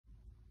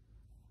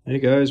Hey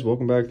guys,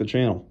 welcome back to the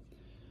channel.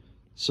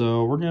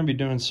 So we're going to be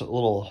doing a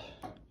little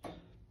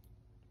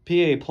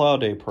PA plow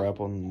day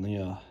prep on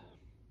the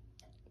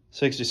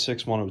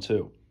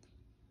 66-102.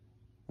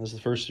 This is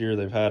the first year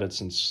they've had it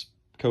since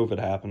COVID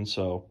happened,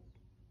 so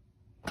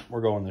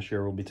we're going this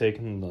year. We'll be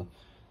taking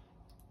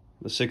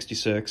the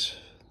 66,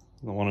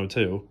 the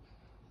 102,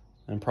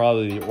 and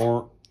probably the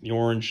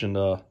orange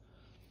and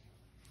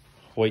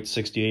white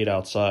 68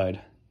 outside.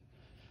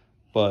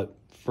 But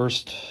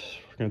first,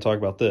 we're going to talk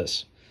about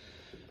this.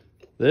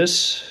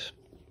 This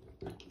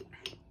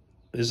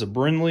is a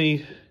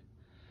Brinly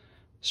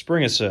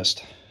spring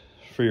assist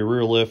for your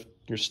rear lift,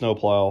 your snow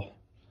plow,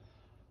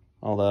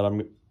 all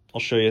that. I'll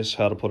show you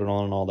how to put it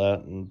on and all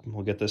that, and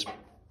we'll get this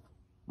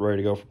ready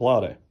to go for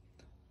plow day.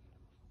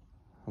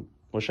 I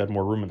wish I had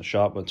more room in the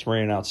shop, but it's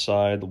raining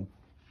outside. The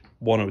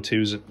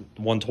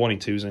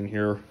 122's in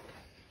here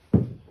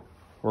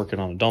working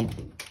on a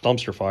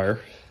dumpster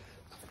fire.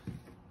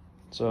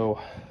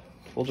 So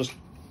we'll just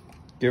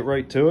get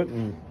right to it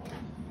and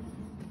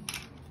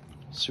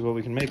see what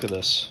we can make of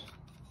this.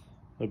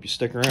 Hope you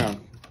stick around.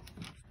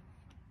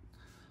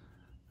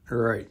 All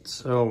right,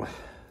 so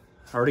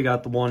I already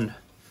got the one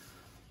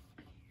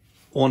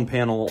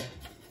panel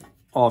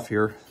off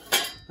here.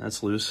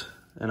 That's loose.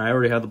 And I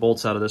already have the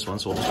bolts out of this one,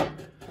 so we'll just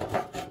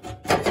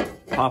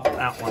pop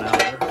that one out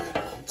there.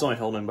 It's only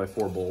held in by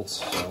 4 bolts,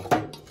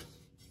 so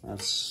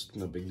that's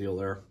no big deal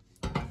there.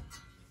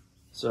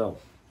 So,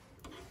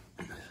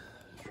 try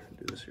to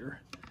do this here.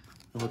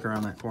 Look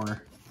around that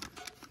corner.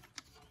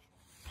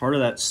 Part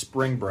of that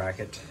spring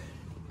bracket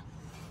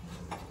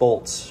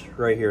bolts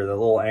right here, the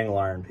little angle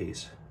iron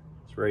piece.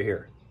 It's right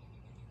here.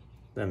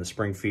 Then the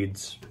spring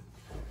feeds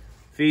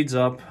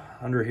up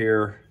under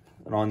here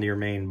and onto your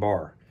main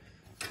bar.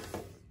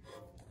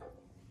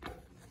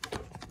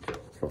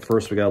 But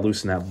first we gotta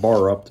loosen that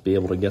bar up to be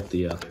able to get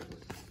the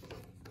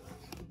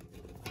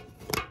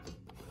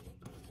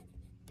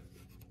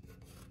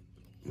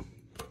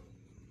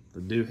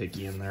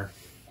doohickey in there.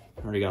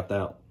 Already got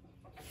that.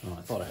 Oh,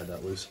 I thought I had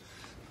that loose.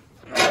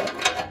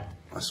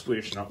 A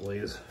Swedish nut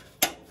lathe.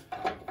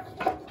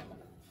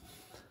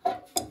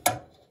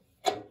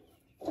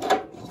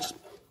 Let's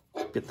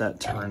get that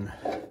turned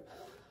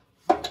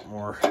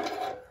more.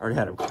 I already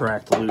had it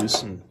cracked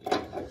loose, and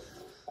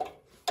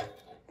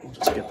we'll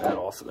just get that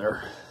off of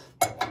there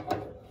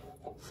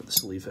for the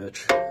sleeve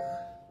hitch.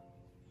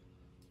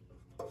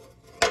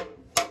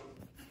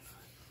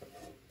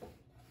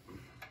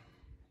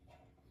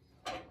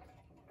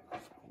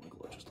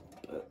 Wiggle it just a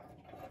little bit.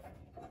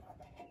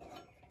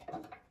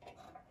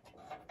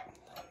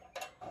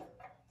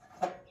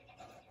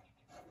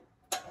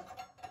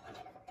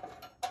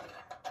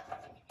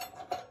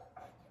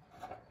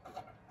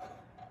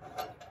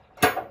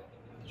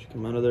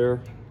 Come out of there.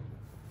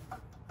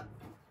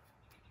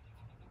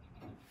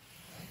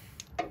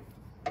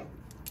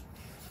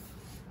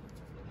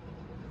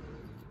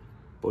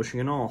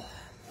 Bushing and all.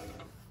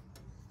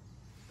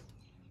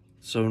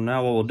 So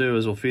now what we'll do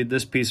is we'll feed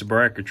this piece of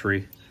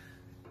bracketry.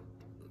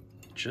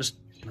 Just,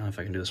 I don't know if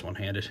I can do this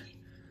one-handed.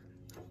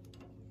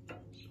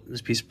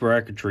 This piece of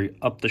bracketry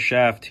up the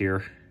shaft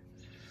here.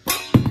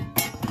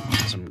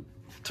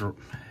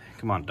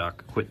 Come on,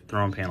 Duck, quit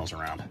throwing panels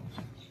around.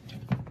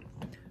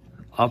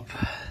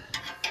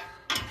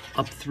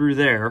 Up through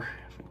there,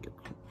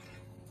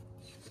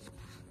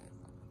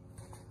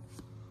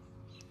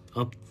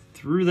 up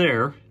through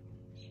there,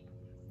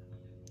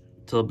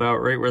 till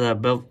about right where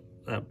that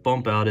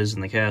bump out is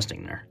in the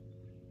casting there.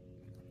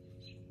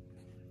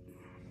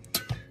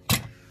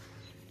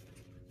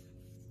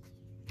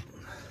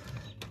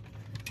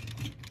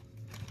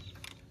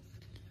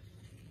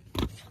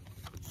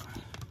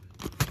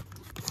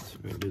 So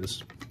we're gonna do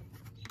this.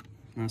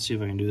 Let's see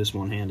if I can do this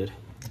one-handed.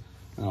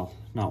 Well,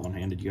 not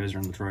one-handed. You guys are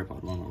on the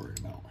tripod. What am I worried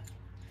about?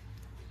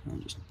 I'll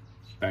just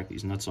back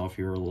these nuts off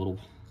here a little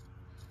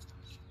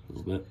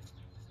bit.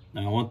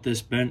 Now I want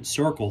this bent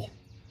circle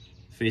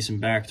facing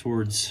back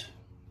towards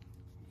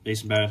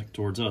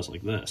us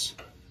like this.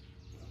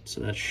 So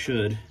that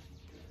should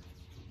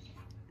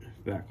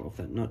back off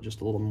that nut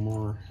just a little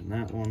more. And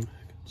that one,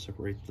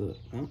 separate the.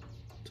 Oh,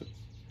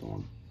 don't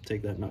want to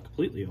take that nut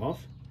completely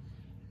off.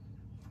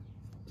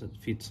 That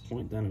defeats the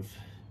point then of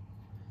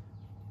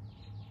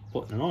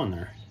putting it on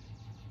there.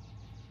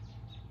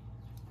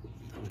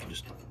 We can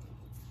just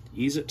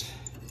ease it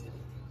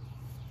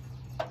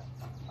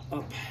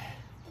up.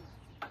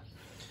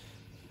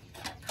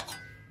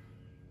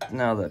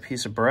 Now that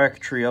piece of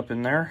bracketry up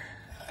in there,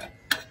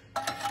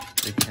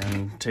 we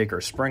can take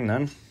our spring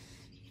then,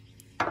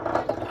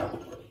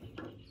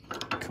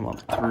 come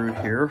up through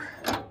here.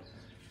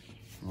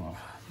 Oh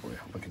boy, I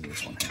hope I can do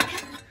this one here.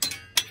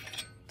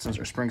 Since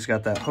our spring's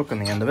got that hook on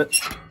the end of it.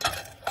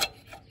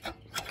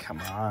 Come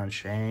on,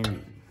 Shane,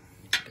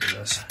 do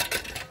this.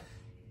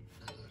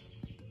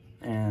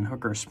 And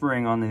hook our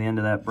spring on the end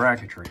of that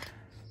bracketry.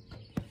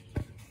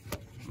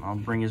 I'll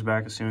bring his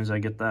back as soon as I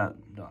get that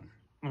done.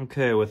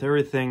 Okay, with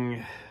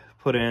everything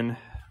put in,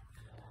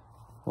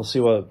 we'll see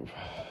what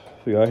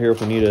we got here,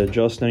 if we need to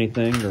adjust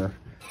anything, or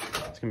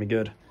it's gonna be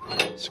good.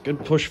 It's a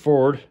good push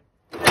forward.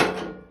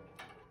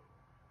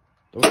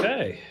 Okay.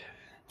 I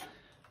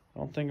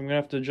don't think I'm gonna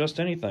have to adjust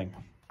anything.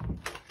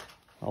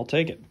 I'll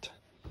take it.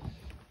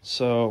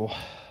 So,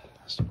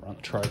 let's run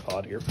the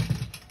tripod here.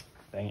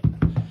 Dang it.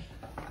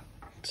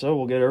 So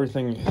we'll get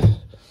everything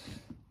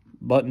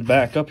buttoned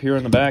back up here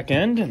in the back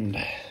end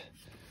and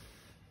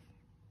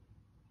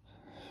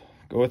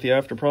go with the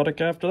after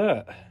product after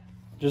that.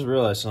 Just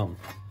realized something.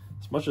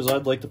 As much as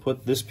I'd like to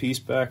put this piece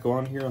back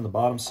on here on the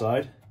bottom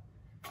side,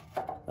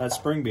 that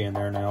spring being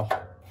there now,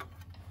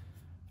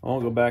 I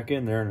won't go back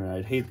in there, and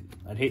I'd hate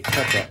to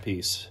cut that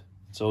piece.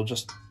 So I'll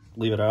just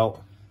leave it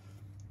out.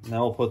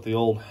 Now I'll put the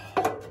old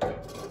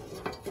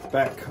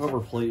back cover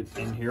plate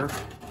in here.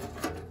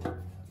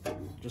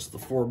 Just the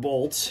 4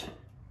 bolts.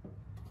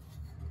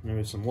 Maybe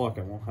with some luck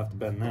I won't have to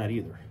bend that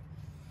either.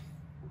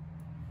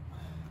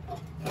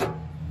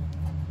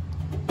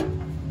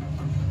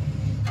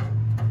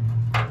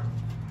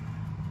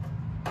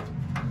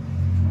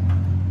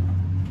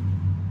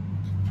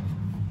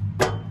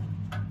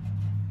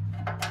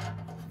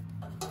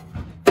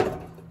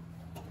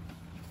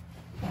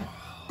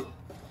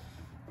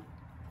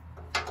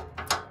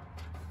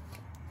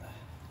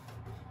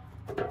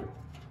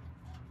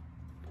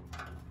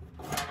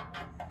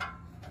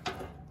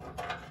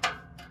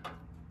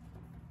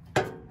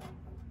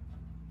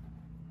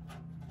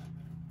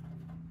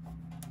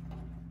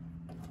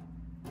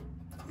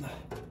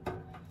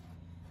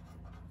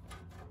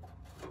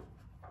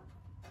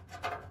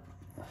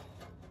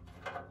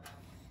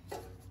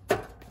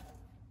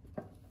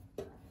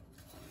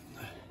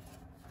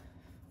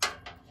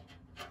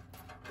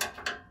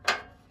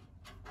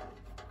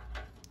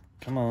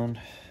 Come on,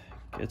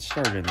 get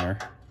started in there.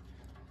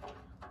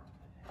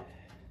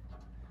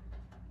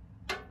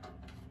 I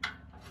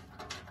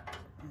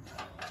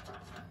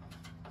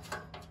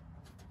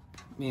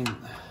mean,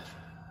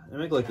 they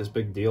make like this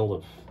big deal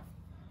to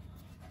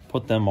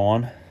put them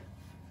on.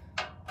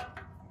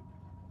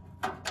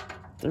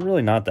 They're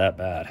really not that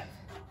bad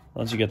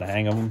once you get the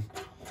hang of them.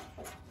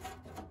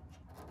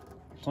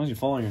 As long as you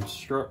follow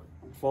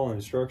your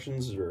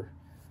instructions, or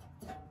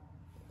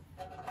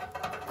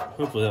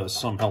hopefully that was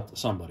some help to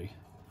somebody.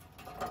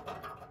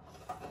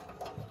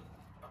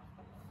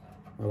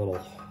 A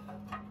little,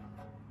 I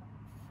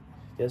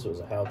guess it was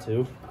a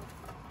how-to, if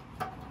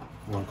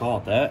you want to call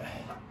it that.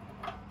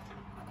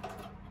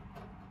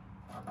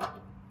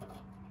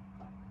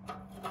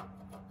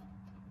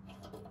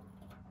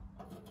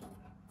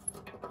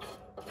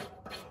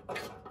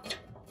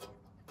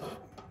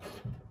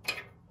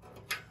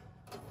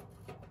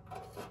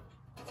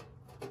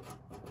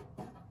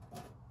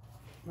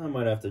 I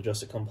might have to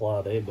adjust it come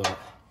plow day, but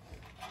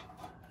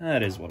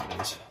that is what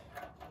it is.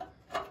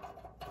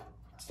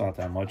 It's not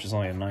that much. It's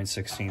only a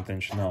 9/16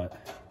 inch nut.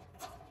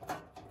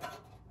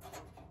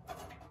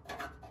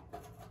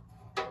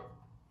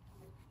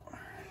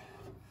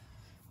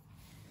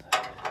 I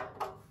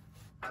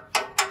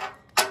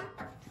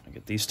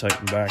get these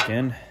tightened back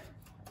in.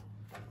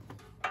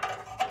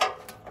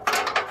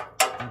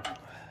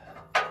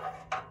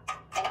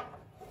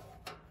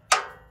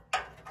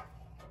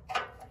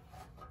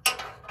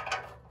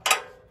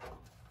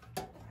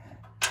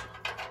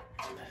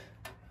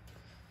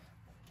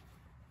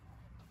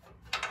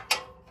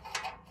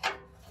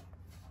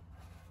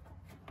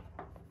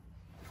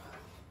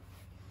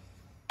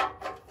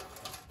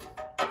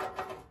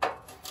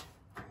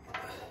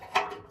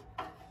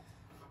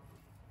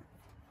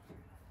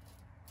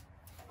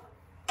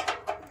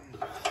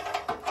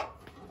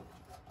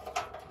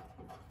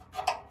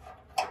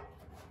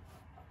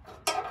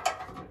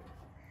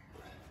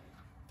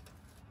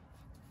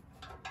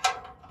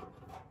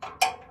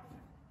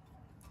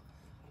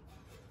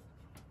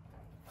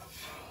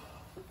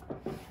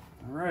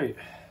 All right,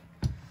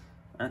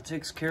 that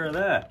takes care of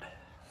that.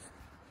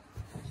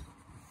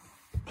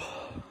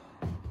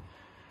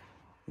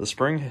 The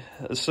spring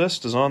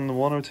assist is on the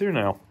 102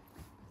 now.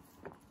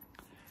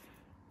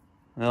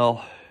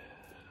 Well,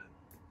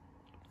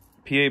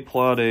 PA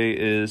Plow Day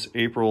is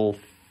April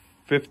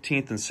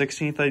 15th and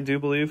 16th, I do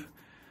believe.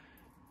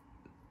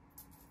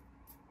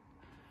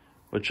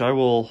 Which I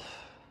will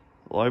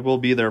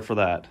be there for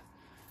that.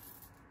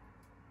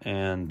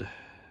 And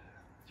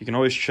you can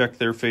always check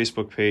their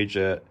Facebook page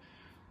at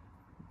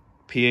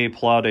PA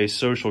Plow Day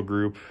social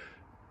group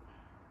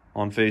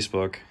on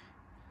Facebook.